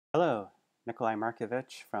Hello, Nikolai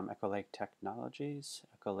Markovich from Echolaketech Technologies,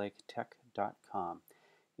 echolaketech.com.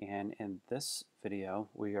 And in this video,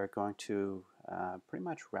 we are going to pretty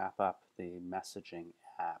much wrap up the messaging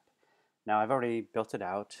app. Now, I've already built it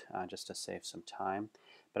out just to save some time,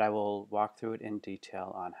 but I will walk through it in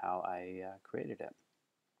detail on how I created it.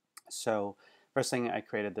 So, first thing, I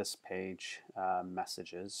created this page,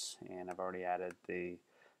 messages, and I've already added the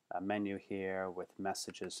menu here with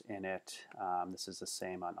messages in it. This is the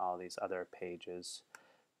same on all these other pages.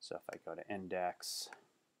 So if I go to index,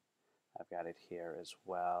 I've got it here as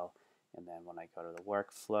well. And then when I go to the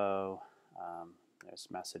workflow, there's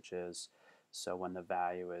messages. So when the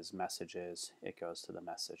value is messages, it goes to the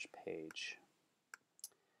message page.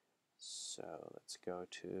 So let's go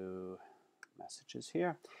to messages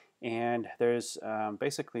here. And there's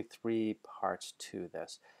basically three parts to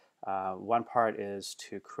this. One part is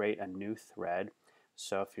to create a new thread.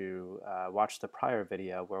 So if you watched the prior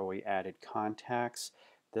video where we added contacts,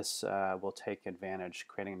 this will take advantage,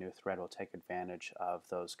 creating a new thread will take advantage of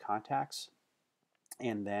those contacts.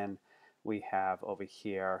 And then we have over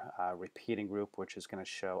here a repeating group, which is going to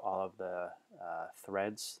show all of the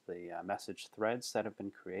threads, the message threads that have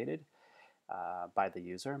been created by the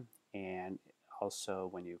user. And also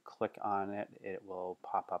when you click on it, it will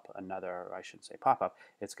pop up another, or I shouldn't say pop up,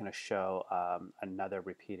 it's going to show another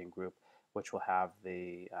repeating group which will have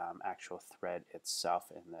the actual thread itself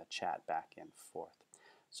in the chat back and forth.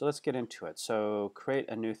 So let's get into it. So create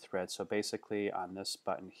a new thread. So basically on this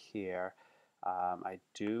button here, I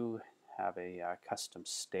do have a custom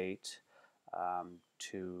state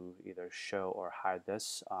to either show or hide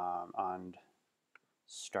this on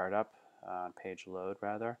startup, page load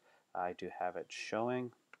rather. I do have it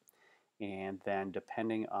showing, and then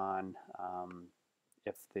depending on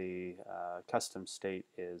if the custom state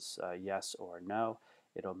is yes or no,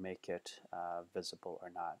 it'll make it visible or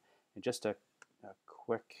not. And just a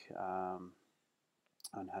quick on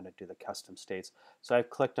how to do the custom states. So I've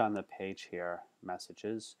clicked on the page here,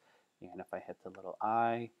 messages, and if I hit the little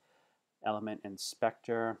I, element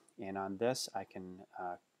inspector, and on this I can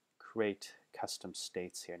create custom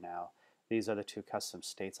states here now. These are the two custom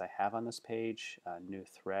states I have on this page, new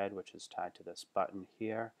thread, which is tied to this button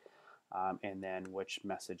here, and then which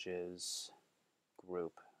messages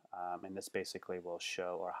group. And this basically will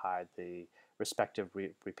show or hide the respective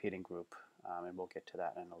repeating group, and we'll get to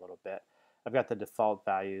that in a little bit. I've got the default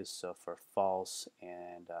values, so for false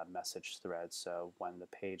and message threads, so when the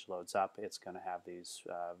page loads up, it's going to have these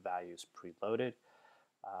values preloaded.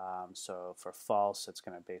 So for false, it's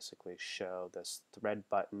going to basically show this thread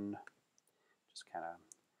button, just kind of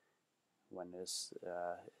when this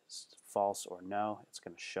is false or no, it's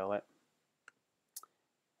going to show it.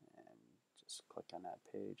 And just click on that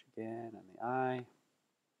page again on the I.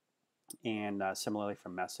 And similarly for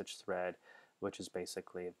message thread, which is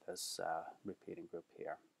basically this repeating group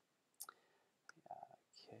here.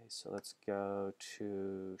 Okay, so let's go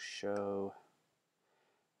to show.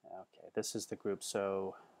 Okay, this is the group.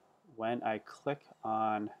 So when I click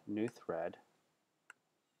on new thread,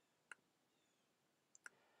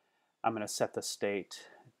 I'm going to set the state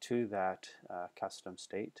to that custom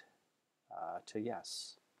state to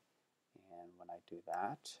yes. And when I do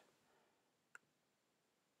that,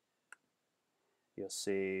 you'll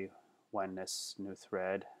see when this new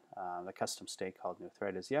thread, the custom state called new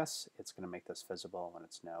thread is yes, it's going to make this visible. When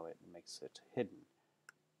it's no, it makes it hidden.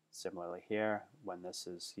 Similarly here, when this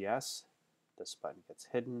is yes, this button gets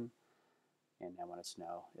hidden, and then when it's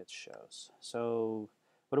no, it shows. So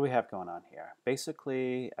what do we have going on here?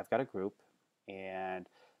 Basically, I've got a group, and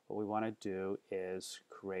what we want to do is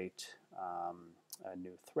create a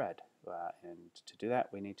new thread. And to do that,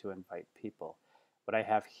 we need to invite people. What I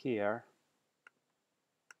have here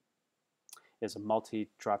is a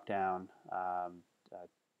multi-dropdown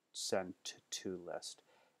send to list.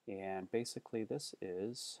 And basically, this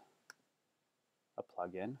is a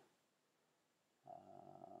plugin.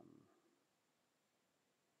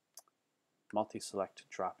 Multiselect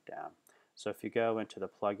dropdown. So if you go into the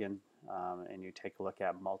plugin and you take a look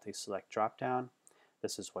at Multiselect dropdown,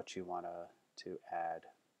 this is what you want to add.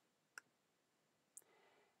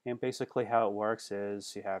 And basically how it works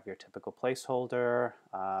is you have your typical placeholder,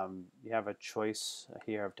 you have a choice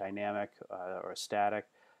here of dynamic or static.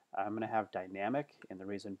 I'm going to have dynamic, and the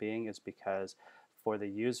reason being is because for the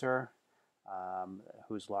user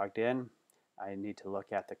who's logged in, I need to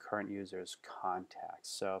look at the current user's contacts.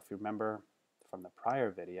 So if you remember from the prior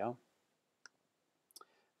video,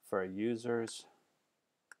 for users,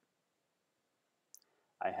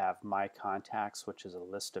 I have my contacts, which is a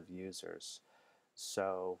list of users.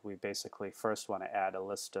 So we basically first want to add a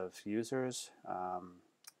list of users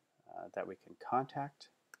that we can contact.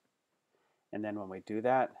 And then when we do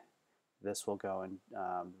that, this will go and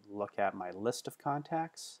look at my list of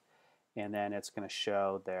contacts, and then it's going to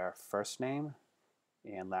show their first name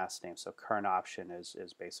and last name. So current option is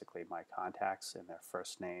basically my contacts and their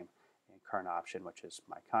first name, and current option, which is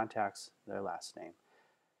my contacts, their last name.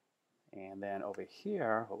 And then over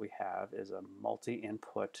here, what we have is a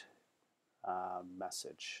multi-input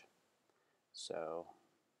message. So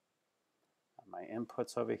my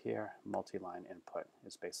inputs over here, multi-line input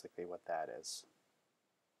is basically what that is.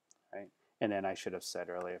 Right? And then I should have said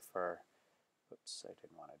earlier for, oops, I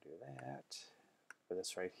didn't want to do that. For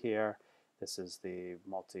this right here, this is the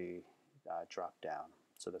multi drop down.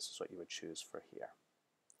 So this is what you would choose for here.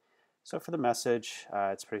 So for the message,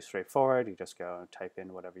 it's pretty straightforward. You just go and type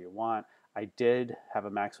in whatever you want. I did have a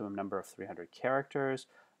maximum number of 300 characters.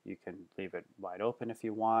 You can leave it wide open if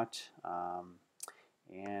you want.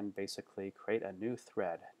 And basically create a new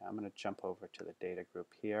thread. Now I'm going to jump over to the data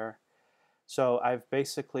group here. So I've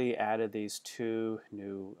basically added these two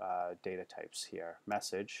new data types here,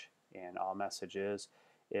 message, and all messages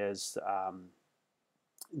is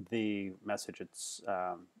the message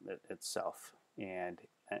itself. And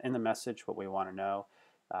in the message, what we want to know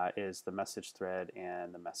is the message thread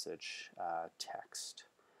and the message text.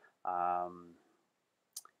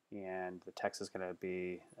 And the text is going to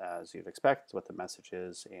be, as you'd expect, what the message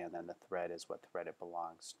is, and then the thread is what thread it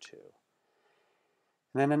belongs to.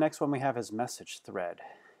 And then the next one we have is message thread.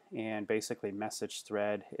 And basically message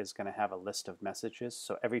thread is going to have a list of messages.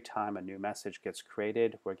 So every time a new message gets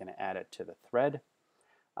created, we're going to add it to the thread.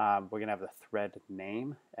 We're going to have the thread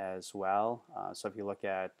name as well. So if you look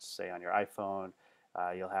at, say, on your iPhone,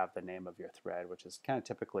 you'll have the name of your thread, which is kind of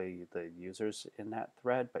typically the users in that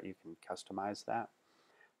thread, but you can customize that.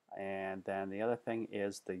 And then the other thing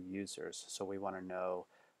is the users. So we want to know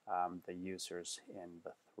the users in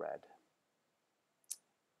the thread.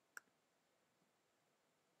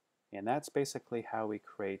 And that's basically how we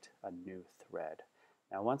create a new thread.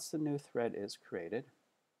 Now once the new thread is created,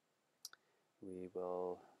 we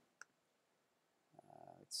will,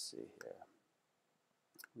 let's see here,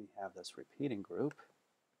 we have this repeating group.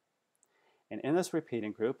 And in this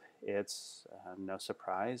repeating group, it's no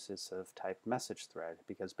surprise, it's of type message thread,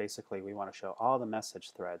 because basically we want to show all the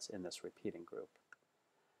message threads in this repeating group.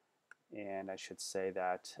 And I should say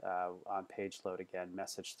that on page load again,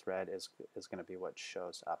 message thread is going to be what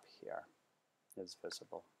shows up here, is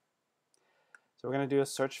visible. So we're going to do a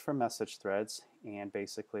search for message threads, and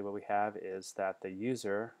basically what we have is that the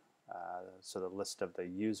user, so the list of the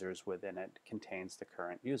users within it contains the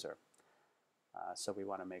current user. So we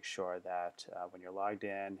want to make sure that when you're logged in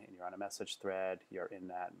and you're on a message thread, you're in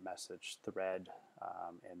that message thread,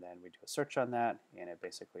 and then we do a search on that, and it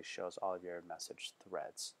basically shows all of your message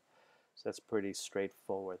threads. So that's pretty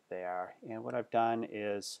straightforward there. And what I've done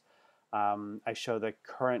is I show the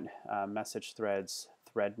current message thread's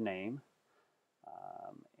thread name,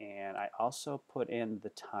 and I also put in the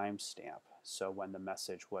timestamp, so when the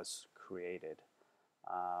message was created.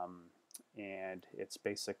 And it's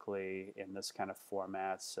basically in this kind of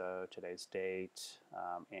format, so today's date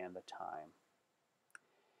and the time.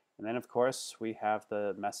 And then of course we have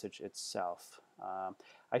the message itself.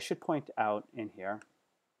 I should point out in here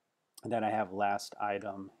that I have last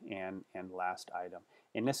item and last item.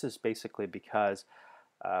 And this is basically because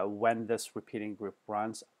when this repeating group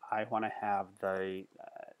runs, I want to have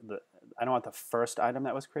I don't want the first item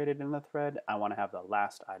that was created in the thread, I want to have the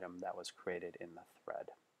last item that was created in the thread.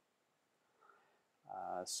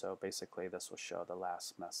 So basically this will show the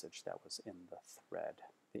last message that was in the thread.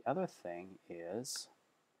 The other thing is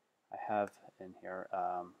I have in here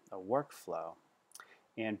a workflow.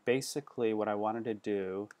 And basically what I wanted to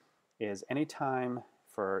do is anytime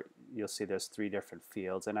you'll see there's 3 different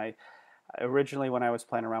fields, and I originally when I was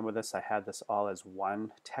playing around with this I had this all as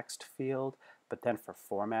one text field, but then for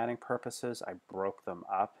formatting purposes I broke them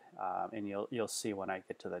up, and you'll see when I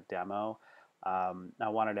get to the demo. I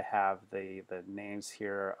wanted to have the names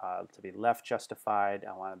here to be left justified,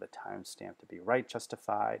 I wanted the timestamp to be right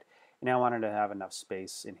justified, and I wanted to have enough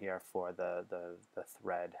space in here for the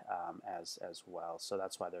thread as well. So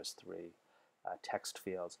that's why there's 3 text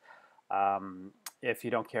fields. If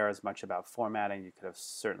you don't care as much about formatting, you could have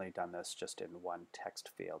certainly done this just in one text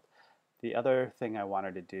field. The other thing I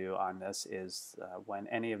wanted to do on this is when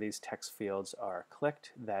any of these text fields are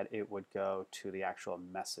clicked, that it would go to the actual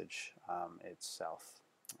message itself.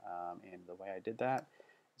 And the way I did that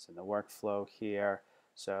is in the workflow here.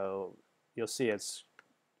 So you'll see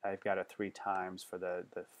I've got it 3 times for the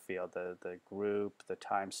field, the group, the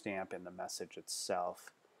timestamp, and the message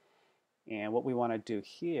itself. And what we want to do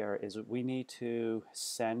here is we need to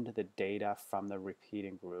send the data from the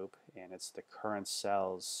repeating group, and it's the current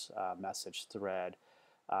cells message thread.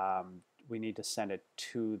 We need to send it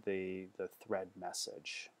to the thread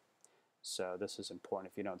message. So this is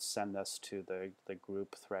important. If you don't send this to the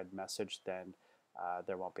group thread message, then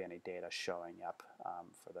there won't be any data showing up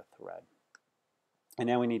for the thread. And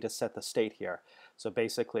now we need to set the state here. So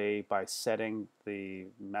basically, by setting the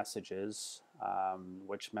messages,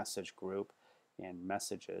 which message group and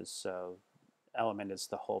messages, so element is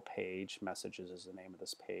the whole page, messages is the name of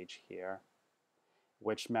this page here.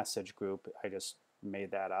 Which message group, I just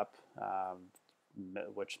made that up,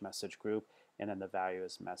 which message group, and then the value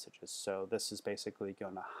is messages. So this is basically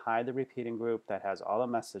going to hide the repeating group that has all the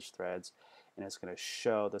message threads, and it's going to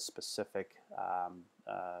show the specific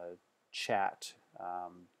chat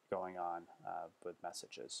going on with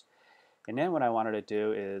messages. And then what I wanted to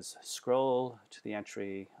do is scroll to the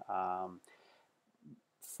entry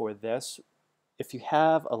for this. If you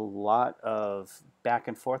have a lot of back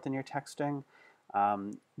and forth in your texting,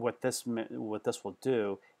 what this will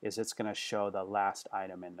do is it's going to show the last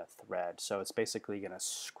item in the thread. So it's basically going to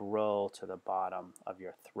scroll to the bottom of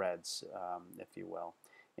your threads, if you will,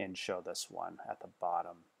 and show this one at the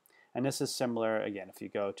bottom. And this is similar, again, if you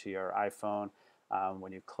go to your iPhone,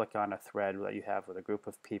 when you click on a thread that you have with a group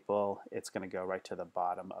of people, it's going to go right to the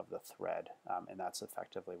bottom of the thread. And that's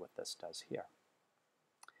effectively what this does here.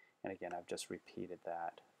 And again, I've just repeated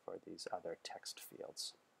that for these other text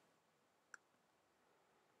fields.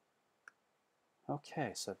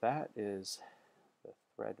 Okay, so that is the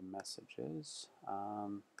thread messages.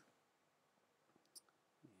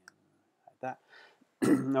 That.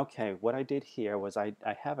 Okay, what I did here was I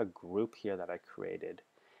have a group here that I created,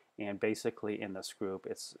 and basically in this group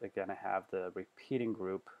it's going to have the repeating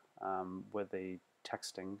group with the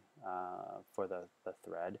texting for the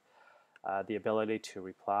thread, the ability to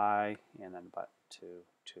reply, and then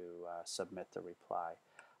to submit the reply.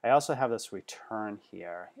 I also have this return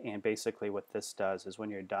here, and basically what this does is when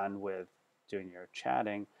you're done with doing your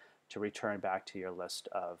chatting, to return back to your list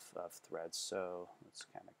of threads. So let's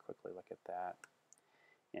kind of quickly look at that.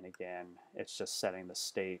 And again, it's just setting the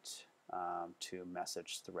state to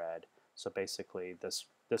message thread. So basically this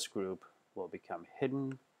group will become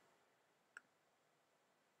hidden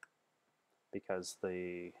because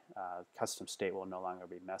the custom state will no longer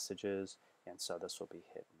be messages, and so this will be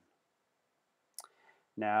hidden.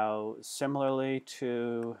 Now, similarly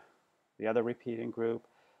to the other repeating group,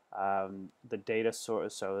 the data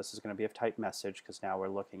source, so this is going to be of type message because now we're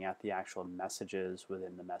looking at the actual messages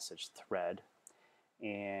within the message thread.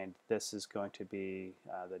 And this is going to be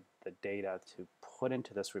the data to put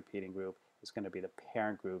into this repeating group is going to be the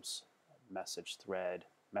parent group's message thread,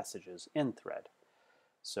 messages in thread.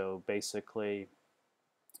 So basically,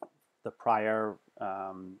 the prior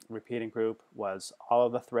repeating group was all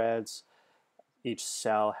of the threads. Each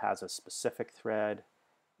cell has a specific thread.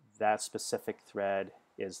 That specific thread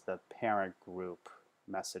is the parent group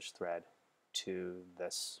message thread to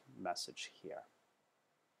this message here.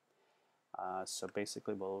 So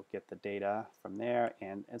basically we'll get the data from there,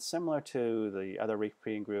 and it's similar to the other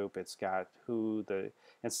repeating group. It's got who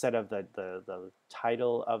instead of the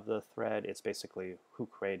title of the thread, it's basically who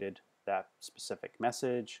created that specific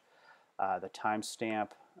message, the timestamp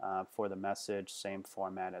for the message, same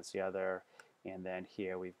format as the other, and then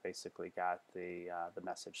here we've basically got the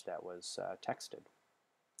message that was texted.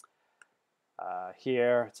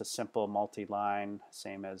 Here it's a simple multi-line,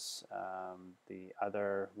 same as the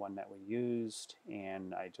other one that we used,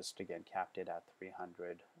 and I just again capped it at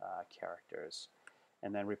 300 characters.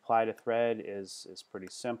 And then reply to thread is pretty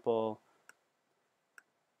simple.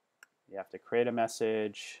 You have to create a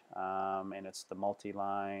message, and it's the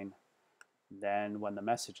multi-line. Then when the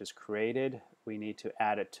message is created, we need to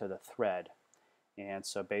add it to the thread. And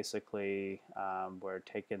so basically we're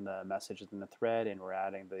taking the messages in the thread and we're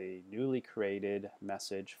adding the newly created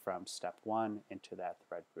message from step 1 into that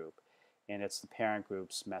thread group. And it's the parent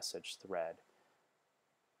group's message thread.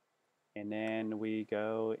 And then we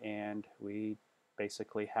go and we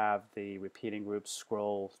basically have the repeating group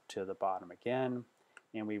scroll to the bottom again,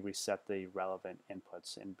 and we reset the relevant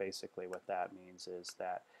inputs. And basically what that means is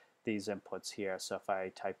that these inputs here, so if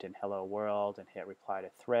I typed in hello world and hit reply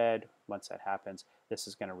to thread, once that happens, this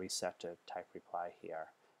is going to reset to type reply here.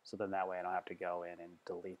 So then that way I don't have to go in and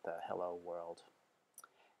delete the hello world.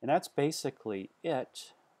 And that's basically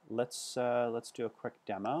it. Let's do a quick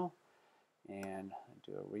demo and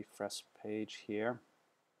do a refresh page here.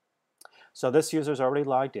 So this user's already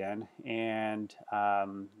logged in, and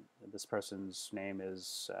this person's name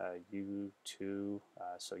is U2,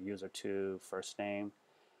 so user2 first name.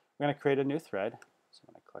 we're going to create a new thread. So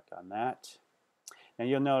I'm going to click on that. Now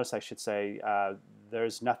you'll notice I should say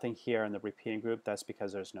there's nothing here in the repeating group. That's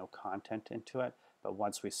because there's no content into it. But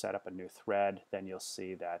once we set up a new thread, then you'll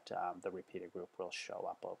see that the repeating group will show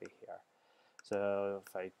up over here. So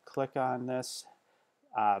if I click on this,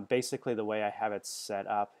 basically the way I have it set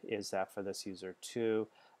up is that for this user 2,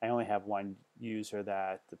 I only have one user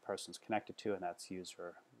that the person's connected to, and that's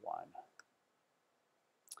user 1.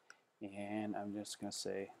 And I'm just going to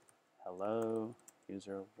say hello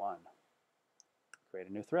user 1. Create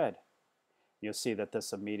a new thread. You'll see that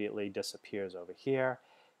this immediately disappears over here,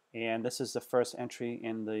 and this is the first entry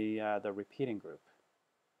in the repeating group.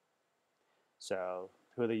 So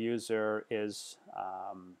who the user is,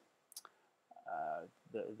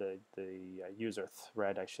 the user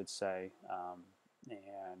thread, I should say,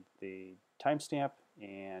 and the timestamp,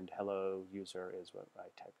 and hello user is what I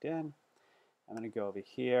typed in. I'm going to go over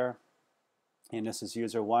here, and this is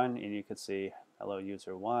user 1, and you can see hello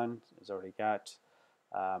user 1 has already got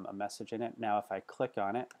a message in it. Now if I click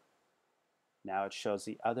on it, now it shows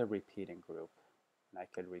the other repeating group, and I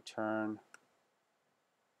could return,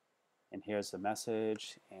 and here's the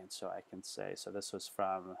message, and so I can say, so this was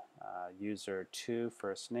from user 2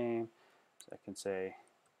 first name, so I can say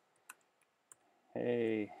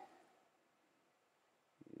hey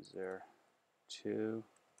user 2,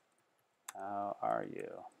 how are you?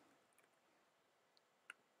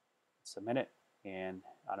 Submit it, and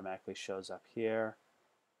automatically shows up here.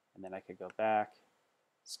 And then I could go back.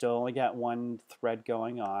 Still only got one thread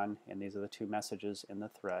going on, and these are the two messages in the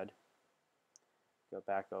thread. Go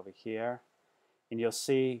back over here, and you'll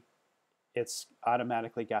see it's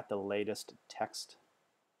automatically got the latest text.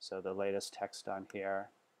 So the latest text on here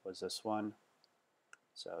was this one.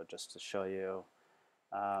 So just to show you,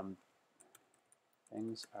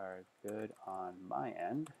 things are good on my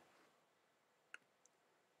end.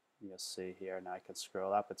 You'll see here, now I can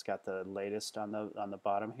scroll up, it's got the latest on the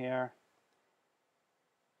bottom here,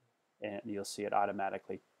 and you'll see it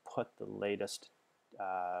automatically put the latest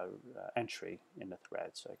entry in the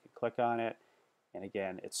thread. So I can click on it, and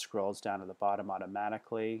again it scrolls down to the bottom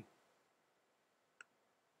automatically.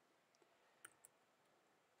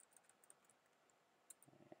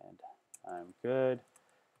 And I'm good,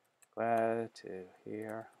 glad to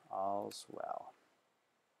hear all's well.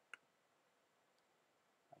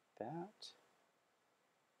 That.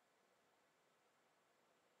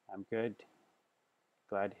 I'm good.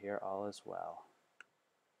 Glad to hear all is well.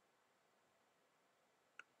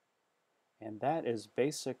 And that is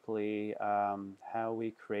basically how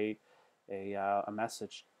we create a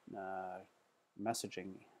messaging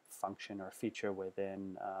function or feature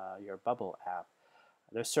within your Bubble app.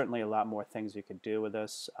 There's certainly a lot more things you could do with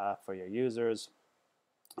this for your users.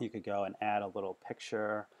 You could go and add a little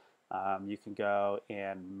picture. You can go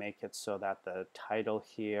and make it so that the title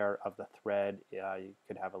here of the thread, you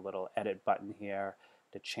could have a little edit button here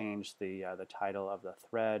to change the title of the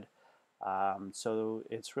thread. So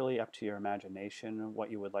it's really up to your imagination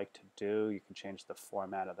what you would like to do. You can change the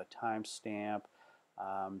format of the timestamp.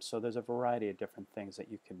 So there's a variety of different things that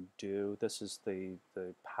you can do. This is the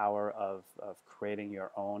power of creating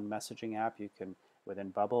your own messaging app. You can,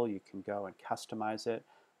 within Bubble, you can go and customize it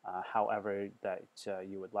however that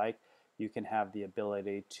you would like. You can have the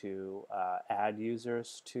ability to add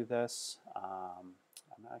users to this.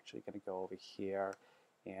 I'm actually going to go over here,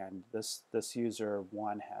 and this user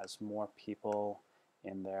 1 has more people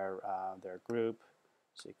in their group.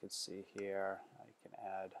 So you can see here, you can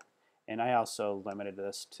add, and I also limited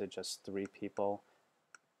this to just 3 people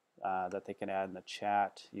that they can add in the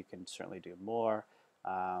chat. You can certainly do more.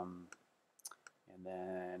 And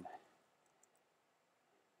then,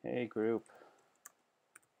 hey group,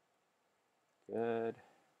 good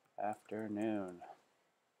afternoon.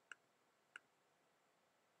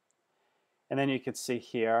 And then you can see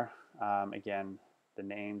here, again, the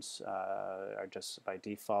names are just by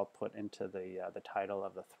default put into the title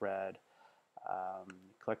of the thread.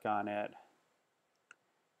 Click on it,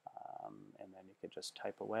 and then you could just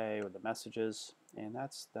type away with the messages, and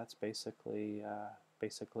that's basically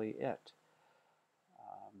it.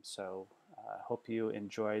 So I hope you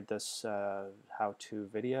enjoyed this how-to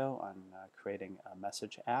video on creating a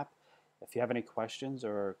message app. If you have any questions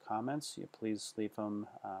or comments, please leave them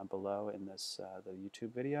below in this the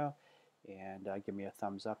YouTube video, and give me a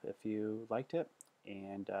thumbs up if you liked it,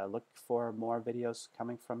 and look for more videos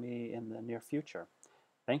coming from me in the near future.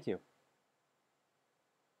 Thank you.